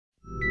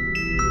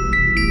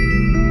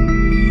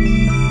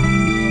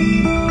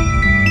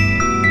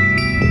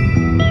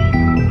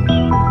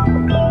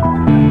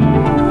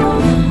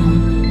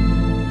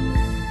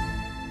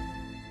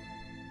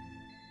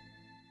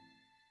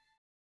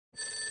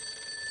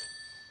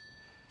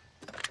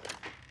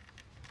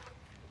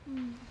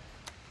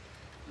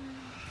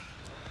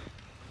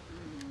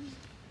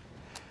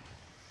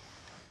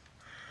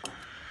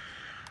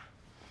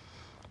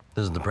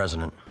This is the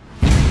president.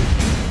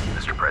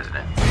 Mr.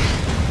 President,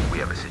 we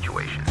have a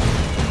situation.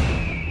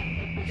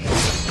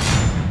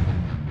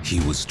 He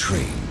was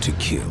trained to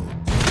kill.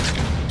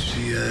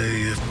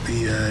 CIA,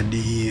 FBI,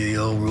 DEA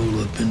all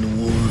roll up into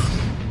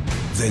one.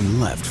 Then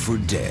left for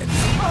dead.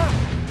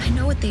 I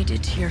know what they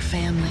did to your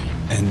family.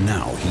 And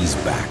now he's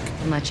back.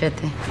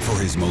 Machete. For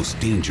his most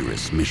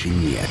dangerous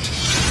mission yet.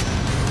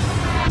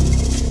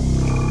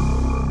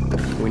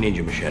 We need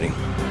you, Machete.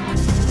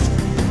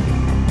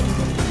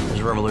 There's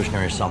a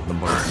revolutionary south of the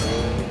border.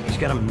 He's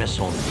got a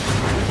missile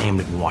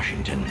aimed at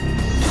Washington.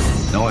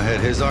 Noah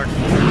had his arc.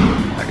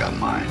 I got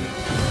mine.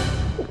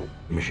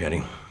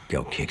 Machete,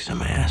 go kick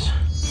some ass.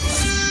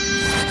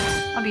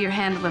 I'll be your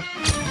handler.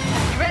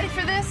 You ready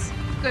for this?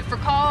 Good for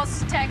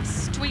calls,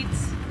 texts,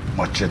 tweets.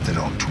 Machete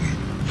don't tweet.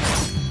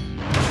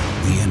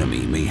 The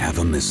enemy may have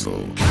a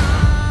missile,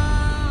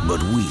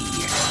 but we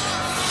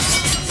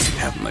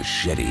have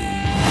Machete.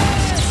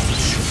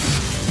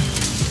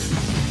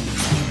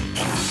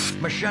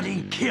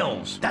 Machete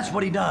kills. That's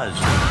what he does.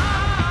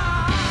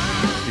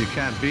 You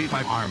can't beat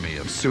my army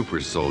of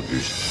super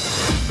soldiers.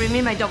 Bring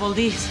me my double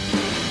Ds.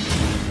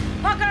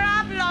 Hook her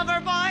up, lover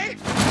boy!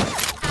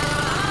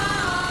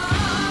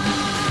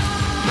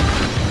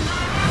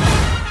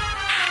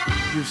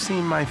 You've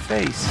seen my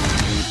face.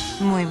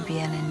 Muy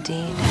bien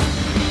indeed.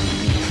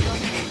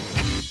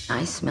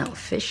 I smell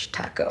fish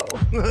taco.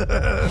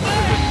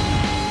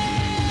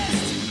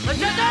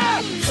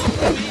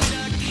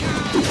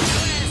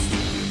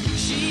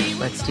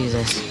 Let's do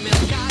this.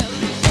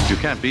 You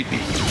can't beat me.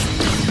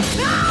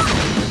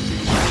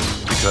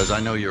 Because I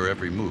know your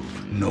every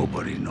move.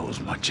 Nobody knows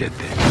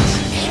Machete.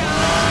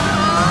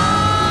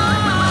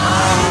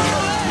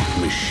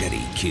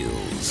 Machete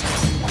kills.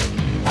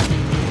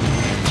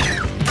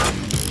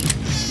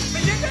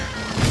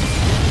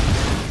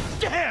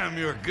 Damn,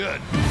 you're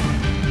good.